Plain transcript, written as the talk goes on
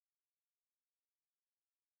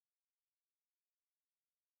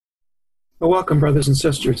Well, welcome, brothers and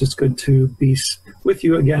sisters. It's good to be with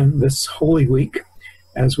you again this Holy Week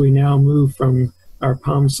as we now move from our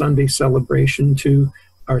Palm Sunday celebration to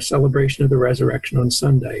our celebration of the resurrection on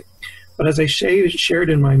Sunday. But as I shared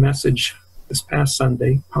in my message this past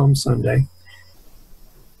Sunday, Palm Sunday,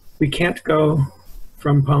 we can't go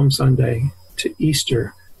from Palm Sunday to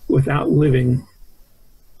Easter without living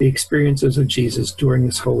the experiences of Jesus during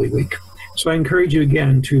this Holy Week. So I encourage you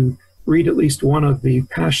again to read at least one of the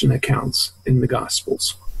Passion accounts in the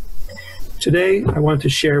Gospels. Today, I want to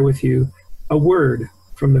share with you a word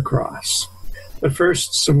from the cross. But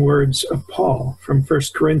first, some words of Paul from 1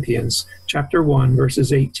 Corinthians chapter 1,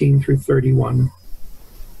 verses 18 through 31.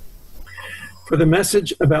 For the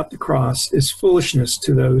message about the cross is foolishness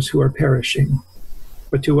to those who are perishing,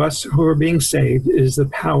 but to us who are being saved it is the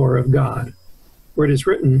power of God. For it is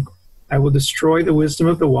written, I will destroy the wisdom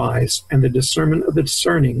of the wise, and the discernment of the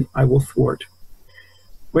discerning I will thwart.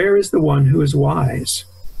 Where is the one who is wise?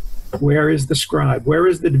 Where is the scribe? Where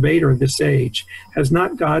is the debater of this age? Has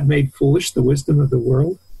not God made foolish the wisdom of the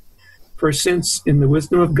world? For since in the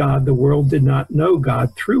wisdom of God the world did not know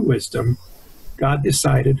God through wisdom, God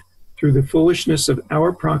decided through the foolishness of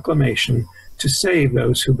our proclamation to save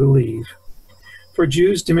those who believe. For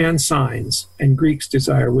Jews demand signs, and Greeks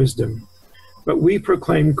desire wisdom. But we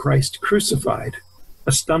proclaim Christ crucified,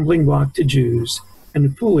 a stumbling block to Jews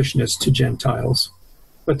and foolishness to Gentiles.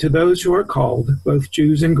 But to those who are called, both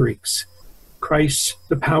Jews and Greeks, Christ,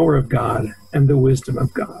 the power of God and the wisdom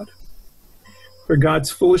of God. For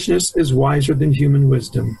God's foolishness is wiser than human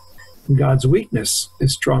wisdom, and God's weakness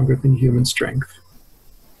is stronger than human strength.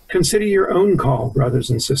 Consider your own call,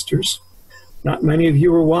 brothers and sisters. Not many of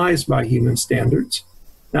you were wise by human standards.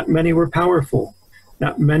 Not many were powerful.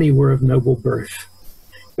 Not many were of noble birth.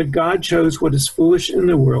 But God chose what is foolish in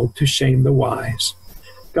the world to shame the wise.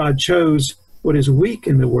 God chose what is weak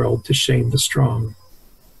in the world to shame the strong.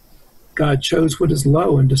 God chose what is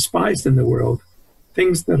low and despised in the world,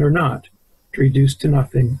 things that are not, to reduce to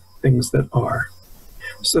nothing things that are,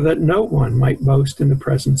 so that no one might boast in the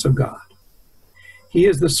presence of God. He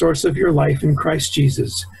is the source of your life in Christ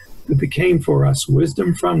Jesus, who became for us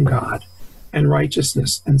wisdom from God, and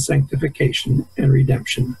righteousness and sanctification and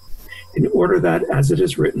redemption, in order that, as it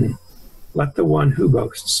is written, let the one who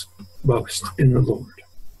boasts, boast in the Lord.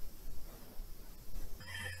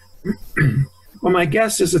 Well, my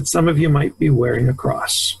guess is that some of you might be wearing a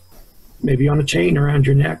cross, maybe on a chain around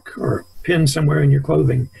your neck or pinned somewhere in your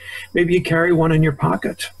clothing. Maybe you carry one in your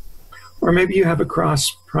pocket, or maybe you have a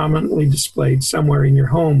cross prominently displayed somewhere in your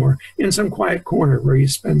home or in some quiet corner where you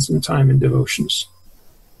spend some time in devotions.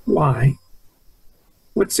 Why?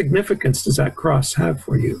 What significance does that cross have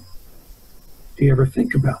for you? Do you ever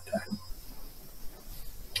think about that?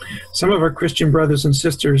 Some of our Christian brothers and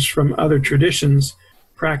sisters from other traditions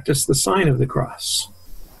practice the sign of the cross.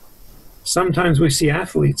 Sometimes we see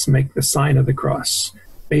athletes make the sign of the cross.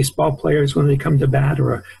 Baseball players when they come to bat,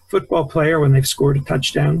 or a football player when they've scored a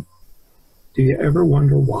touchdown. Do you ever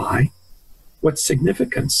wonder why? What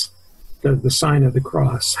significance does the sign of the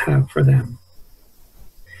cross have for them?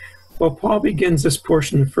 Well, Paul begins this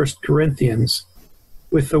portion of 1 Corinthians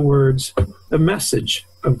with the words, the message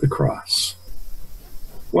of the cross.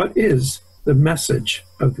 What is the message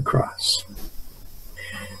of the cross?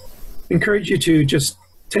 I encourage you to just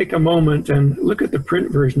take a moment and look at the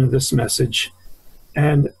print version of this message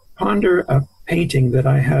and ponder a painting that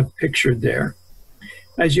I have pictured there.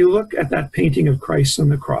 As you look at that painting of Christ on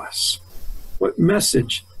the cross, what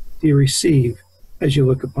message do you receive as you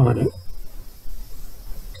look upon it?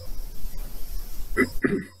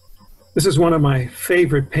 This is one of my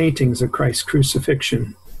favorite paintings of Christ's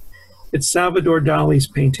crucifixion. It's Salvador Dali's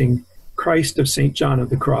painting, Christ of St. John of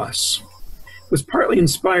the Cross. It was partly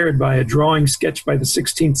inspired by a drawing sketched by the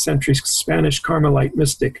 16th century Spanish Carmelite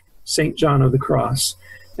mystic, St. John of the Cross,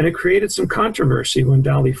 and it created some controversy when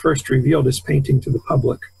Dali first revealed his painting to the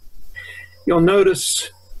public. You'll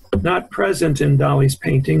notice not present in Dali's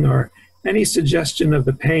painting are any suggestion of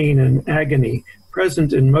the pain and agony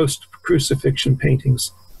present in most crucifixion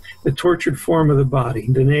paintings, the tortured form of the body,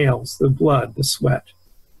 the nails, the blood, the sweat.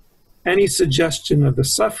 Any suggestion of the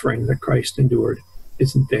suffering that Christ endured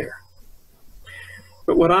isn't there.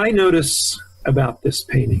 But what I notice about this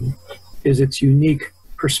painting is its unique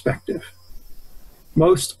perspective.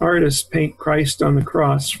 Most artists paint Christ on the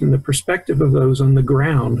cross from the perspective of those on the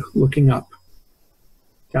ground looking up.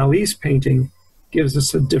 Dali's painting gives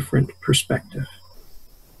us a different perspective.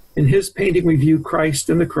 In his painting, we view Christ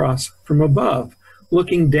and the cross from above,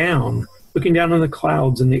 looking down on the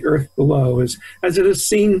clouds and the earth below, as it is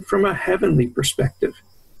seen from a heavenly perspective,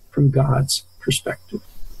 from God's perspective.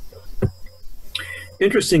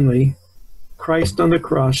 Interestingly, Christ on the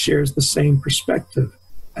cross shares the same perspective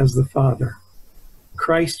as the Father.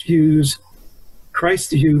 Christ's view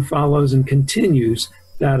follows and continues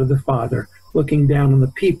that of the Father, looking down on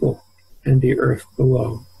the people and the earth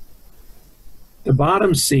below. The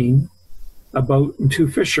bottom scene, a boat and two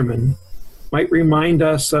fishermen, might remind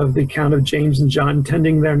us of the account of James and John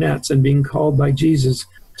tending their nets and being called by Jesus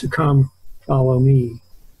to come follow me.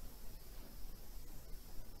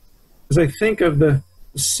 As I think of the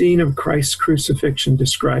scene of Christ's crucifixion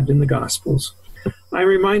described in the Gospels, I'm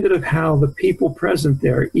reminded of how the people present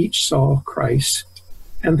there each saw Christ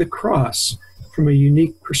and the cross from a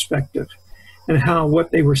unique perspective, and how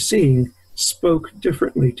what they were seeing spoke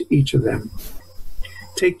differently to each of them.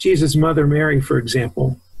 Take Jesus' mother, Mary, for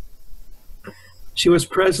example. She was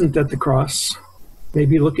present at the cross,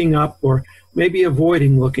 maybe looking up or maybe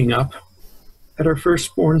avoiding looking up at her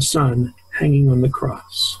firstborn son hanging on the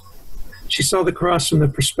cross. She saw the cross from the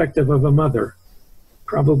perspective of a mother,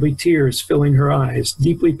 probably tears filling her eyes,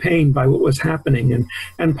 deeply pained by what was happening,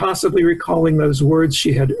 and possibly recalling those words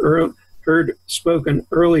she had heard spoken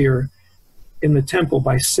earlier in the temple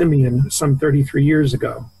by Simeon some 33 years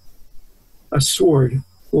ago. A sword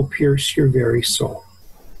will pierce your very soul.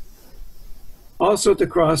 Also at the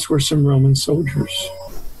cross were some Roman soldiers.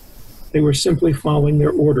 They were simply following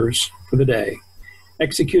their orders for the day.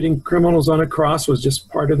 Executing criminals on a cross was just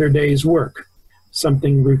part of their day's work,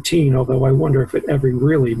 something routine, although I wonder if it ever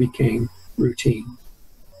really became routine.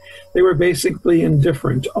 They were basically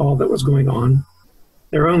indifferent to all that was going on,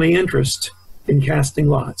 their only interest in casting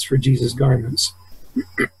lots for Jesus' garments.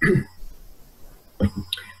 And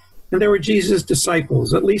there were Jesus'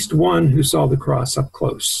 disciples, at least one who saw the cross up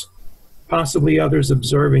close, possibly others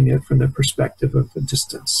observing it from the perspective of a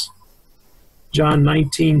distance. John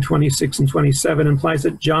 19:26 and 27 implies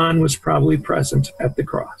that John was probably present at the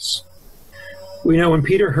cross. We know when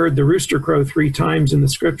Peter heard the rooster crow 3 times in the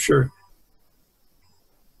scripture,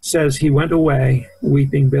 says he went away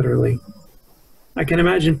weeping bitterly. I can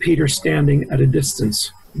imagine Peter standing at a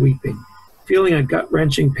distance, weeping, feeling a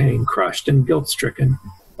gut-wrenching pain, crushed and guilt-stricken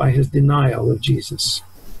by his denial of Jesus.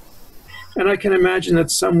 And I can imagine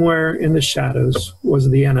that somewhere in the shadows was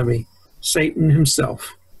the enemy, Satan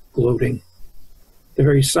himself, gloating. The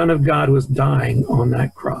very Son of God was dying on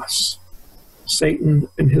that cross. Satan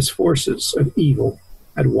and his forces of evil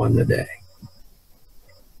had won the day.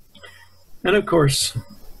 And of course,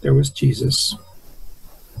 there was Jesus.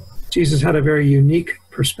 Jesus had a very unique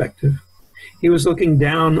perspective. He was looking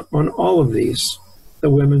down on all of these, the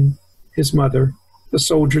women, his mother, the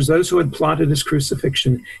soldiers, those who had plotted his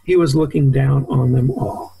crucifixion. He was looking down on them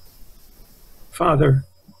all. Father,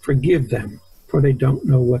 forgive them, for they don't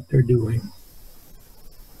know what they're doing.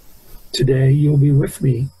 Today you'll be with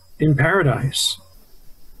me in paradise.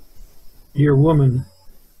 Dear woman,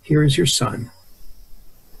 here is your son.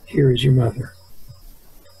 Here is your mother.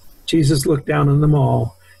 Jesus looked down on them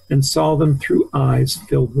all and saw them through eyes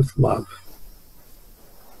filled with love.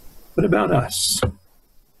 What about us?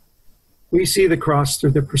 We see the cross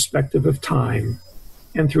through the perspective of time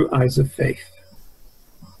and through eyes of faith.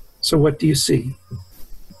 So what do you see?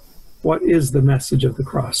 What is the message of the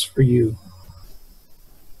cross for you?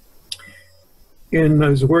 In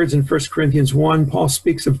those words in 1 Corinthians 1, Paul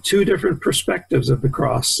speaks of 2 different perspectives of the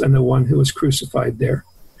cross and the one who was crucified there.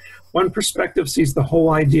 One perspective sees the whole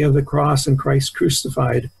idea of the cross and Christ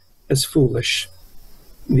crucified as foolish.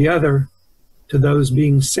 The other, to those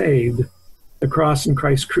being saved, the cross and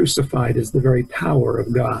Christ crucified is the very power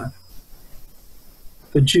of God.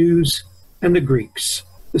 The Jews and the Greeks,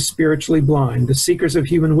 the spiritually blind, the seekers of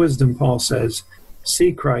human wisdom, Paul says,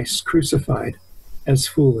 see Christ crucified as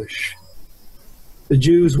foolish. The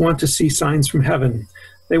Jews want to see signs from heaven.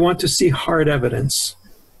 They want to see hard evidence.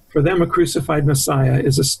 For them, a crucified Messiah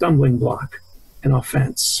is a stumbling block, an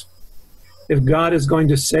offense. If God is going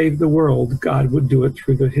to save the world, God would do it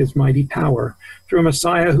through his mighty power, through a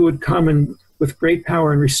Messiah who would come and with great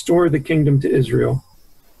power and restore the kingdom to Israel.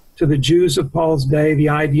 To the Jews of Paul's day, the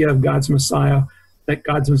idea of God's Messiah, that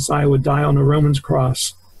God's Messiah would die on a Roman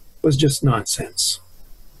cross, was just nonsense.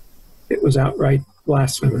 It was outright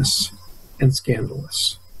blasphemous and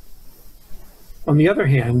scandalous. On the other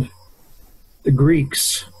hand, the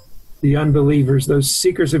Greeks, the unbelievers, those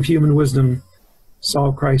seekers of human wisdom,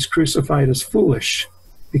 saw Christ crucified as foolish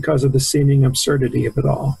because of the seeming absurdity of it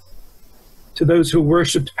all. To those who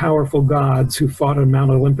worshipped powerful gods who fought on Mount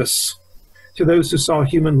Olympus, to those who saw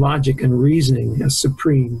human logic and reasoning as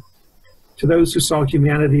supreme, to those who saw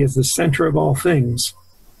humanity as the center of all things,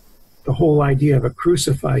 the whole idea of a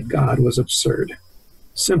crucified God was absurd,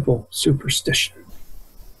 simple superstition.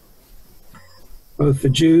 Both the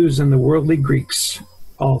Jews and the worldly Greeks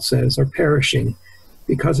Paul says, are perishing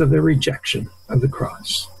because of their rejection of the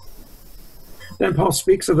cross. Then Paul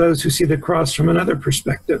speaks of those who see the cross from another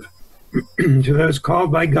perspective. To those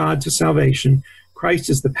called by God to salvation, Christ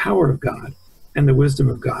is the power of God and the wisdom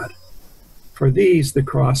of God. For these, the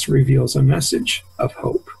cross reveals a message of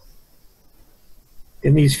hope.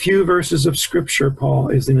 In these few verses of Scripture, Paul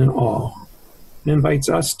is in awe and invites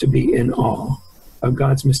us to be in awe of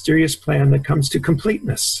God's mysterious plan that comes to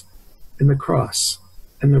completeness in the cross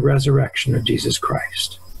and the resurrection of Jesus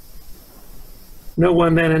Christ. No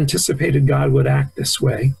one then anticipated God would act this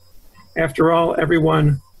way. After all,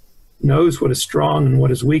 everyone knows what is strong and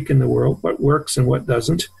what is weak in the world, what works and what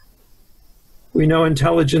doesn't. We know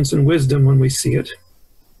intelligence and wisdom when we see it.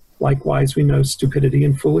 Likewise, we know stupidity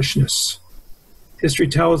and foolishness. History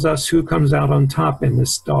tells us who comes out on top in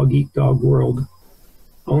this dog-eat-dog world.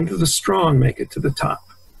 Only the strong make it to the top.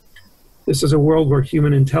 This is a world where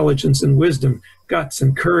human intelligence and wisdom, guts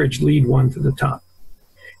and courage lead one to the top.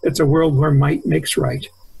 It's a world where might makes right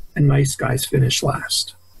and nice guys finish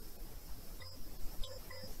last.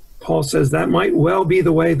 Paul says that might well be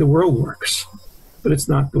the way the world works, but it's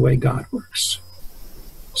not the way God works.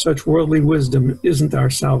 Such worldly wisdom isn't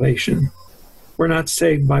our salvation. We're not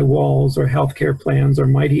saved by walls or healthcare plans or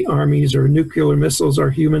mighty armies or nuclear missiles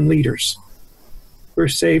or human leaders. We're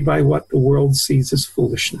saved by what the world sees as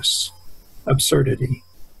foolishness, absurdity,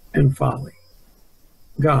 and folly.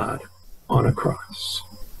 God on a cross.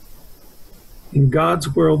 In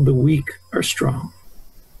God's world, the weak are strong,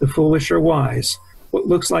 the foolish are wise. What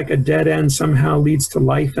looks like a dead end somehow leads to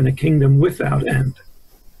life and a kingdom without end.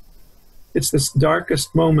 It's this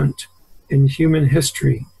darkest moment in human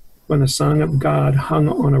history when the Son of God hung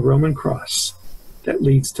on a Roman cross that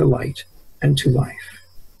leads to light and to life.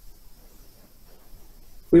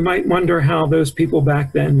 We might wonder how those people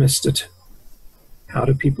back then missed it. How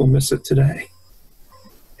do people miss it today?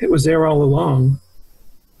 It was there all along.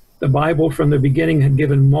 The Bible from the beginning had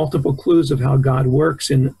given multiple clues of how God works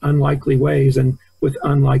in unlikely ways and with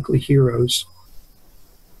unlikely heroes.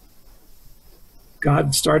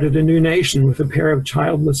 God started a new nation with a pair of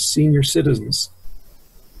childless senior citizens,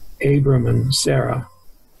 Abram and Sarah.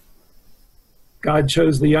 God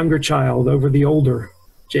chose the younger child over the older,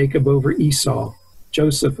 Jacob over Esau,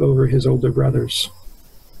 Joseph over his older brothers.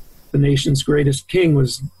 The nation's greatest king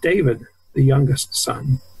was David, the youngest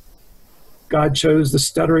son. God chose the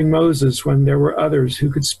stuttering Moses when there were others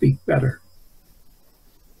who could speak better.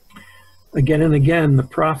 Again and again, the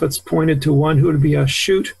prophets pointed to one who would be a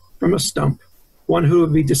shoot from a stump, one who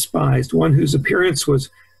would be despised, one whose appearance was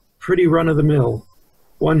pretty run-of-the-mill,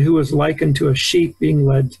 one who was likened to a sheep being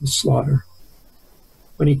led to the slaughter.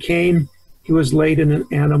 When he came, he was laid in an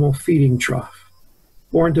animal feeding trough,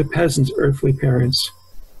 born to peasants' earthly parents,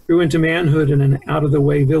 grew into manhood in an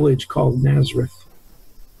out-of-the-way village called Nazareth.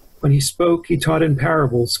 When he spoke, he taught in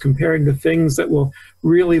parables, comparing the things that will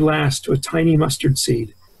really last to a tiny mustard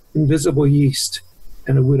seed, invisible yeast,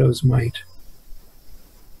 and a widow's mite.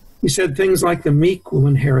 He said things like the meek will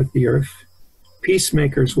inherit the earth,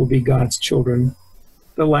 peacemakers will be God's children,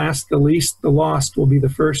 the last, the least, the lost will be the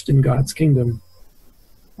first in God's kingdom.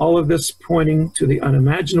 All of this pointing to the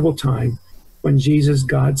unimaginable time when Jesus,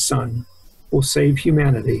 God's Son, will save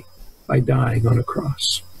humanity by dying on a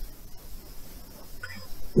cross.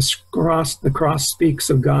 The cross speaks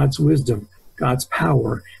of God's wisdom, God's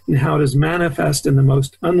power, and how it is manifest in the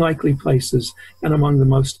most unlikely places and among the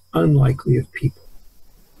most unlikely of people.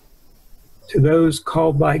 To those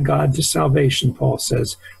called by God to salvation, Paul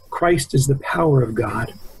says, Christ is the power of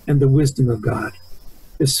God and the wisdom of God.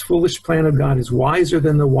 This foolish plan of God is wiser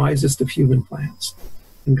than the wisest of human plans,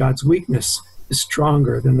 and God's weakness is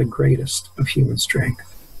stronger than the greatest of human strength.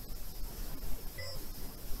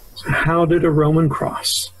 So how did a Roman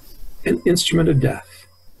cross, an instrument of death,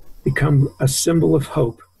 become a symbol of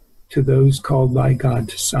hope to those called by God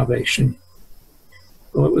to salvation?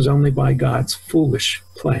 Well, it was only by God's foolish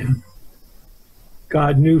plan.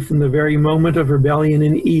 God knew from the very moment of rebellion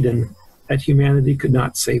in Eden that humanity could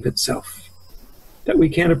not save itself, that we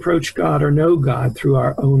can't approach God or know God through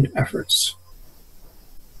our own efforts.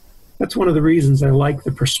 That's one of the reasons I like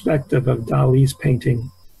the perspective of Dali's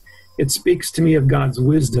painting. It speaks to me of God's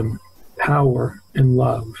wisdom, power, and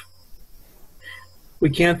love. We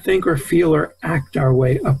can't think or feel or act our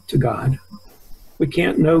way up to God. We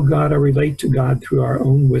can't know God or relate to God through our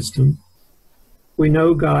own wisdom. We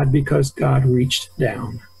know God because God reached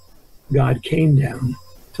down. God came down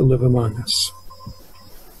to live among us.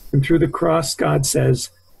 And through the cross, God says,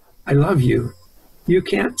 I love you. You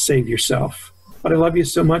can't save yourself, but I love you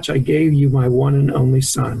so much I gave you my one and only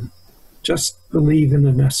Son. Just believe in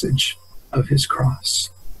the message of his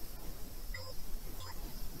cross.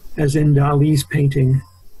 As in Dali's painting,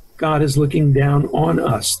 God is looking down on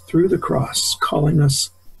us through the cross, calling us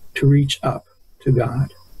to reach up to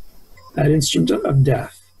God. That instant of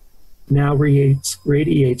death now radiates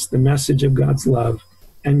the message of God's love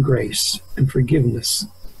and grace and forgiveness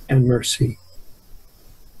and mercy.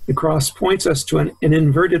 The cross points us to an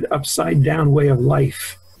inverted, upside-down way of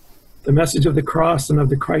life. The message of the cross and of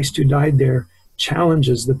the Christ who died there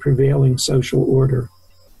challenges the prevailing social order.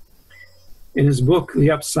 In his book,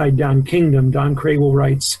 The Upside-Down Kingdom, Don Crable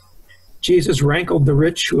writes, Jesus rankled the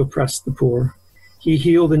rich who oppressed the poor. He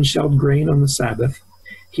healed and shelled grain on the Sabbath.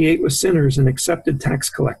 He ate with sinners and accepted tax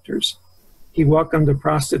collectors. He welcomed a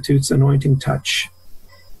prostitute's anointing touch.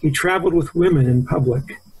 He traveled with women in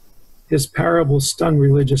public. His parables stung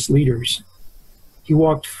religious leaders. He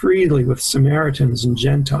walked freely with Samaritans and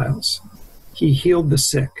Gentiles. He healed the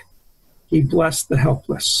sick. He blessed the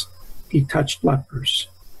helpless. He touched lepers.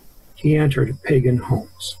 He entered pagan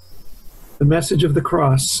homes. The message of the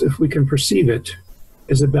cross, if we can perceive it,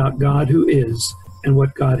 is about God who is and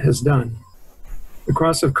what God has done. The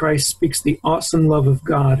cross of Christ speaks the awesome love of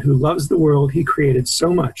God who loves the world he created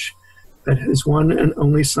so much that his one and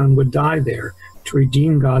only Son would die there to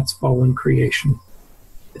redeem God's fallen creation.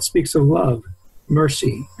 It speaks of love,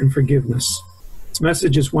 mercy, and forgiveness. Its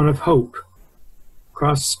message is one of hope. The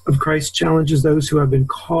cross of Christ challenges those who have been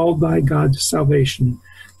called by God to salvation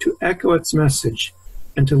to echo its message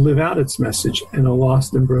and to live out its message in a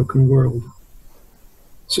lost and broken world.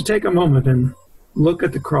 So take a moment and look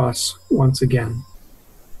at the cross once again.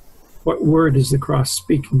 What word is the cross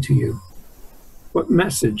speaking to you? What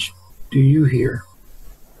message do you hear?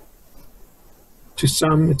 To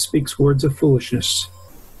some, it speaks words of foolishness.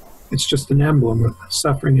 It's just an emblem of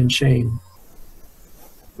suffering and shame.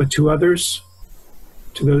 But to others,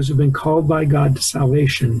 to those who've been called by God to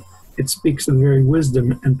salvation, it speaks of the very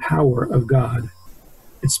wisdom and power of God.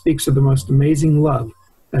 It speaks of the most amazing love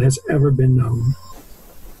that has ever been known.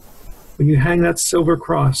 When you hang that silver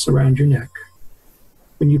cross around your neck,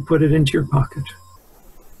 when you put it into your pocket,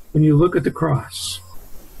 when you look at the cross,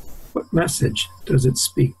 what message does it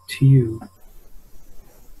speak to you?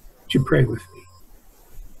 Would you pray with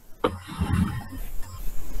me?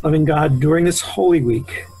 Loving God, during this Holy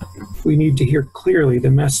Week, we need to hear clearly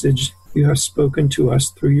the message you have spoken to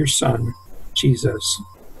us through your Son, Jesus,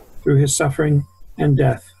 through his suffering and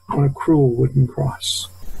death on a cruel wooden cross.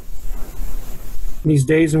 In these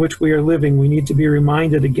days in which we are living, we need to be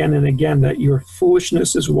reminded again and again that your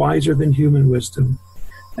foolishness is wiser than human wisdom,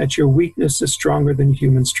 that your weakness is stronger than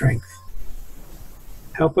human strength.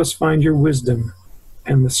 Help us find your wisdom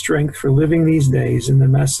and the strength for living these days in the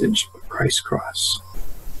message of Christ's cross.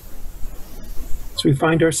 As we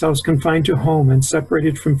find ourselves confined to home and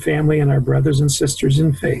separated from family and our brothers and sisters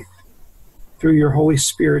in faith, through your Holy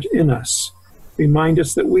Spirit in us, remind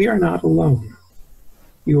us that we are not alone.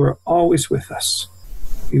 You are always with us.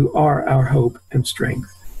 You are our hope and strength.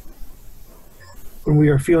 When we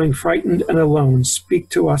are feeling frightened and alone, speak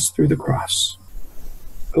to us through the cross.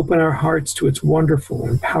 Open our hearts to its wonderful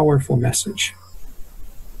and powerful message.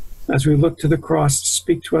 As we look to the cross,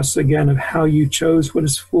 speak to us again of how you chose what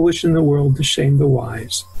is foolish in the world to shame the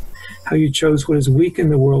wise, how you chose what is weak in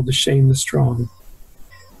the world to shame the strong,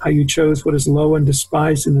 how you chose what is low and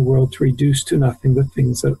despised in the world to reduce to nothing the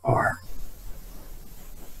things that are.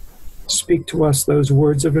 Speak to us those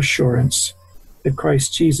words of assurance that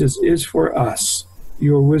Christ Jesus is for us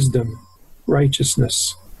your wisdom,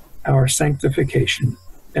 righteousness, our sanctification,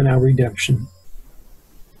 and our redemption.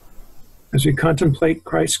 As we contemplate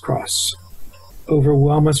Christ's cross,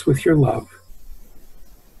 overwhelm us with your love.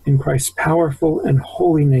 In Christ's powerful and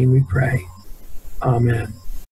holy name we pray. Amen.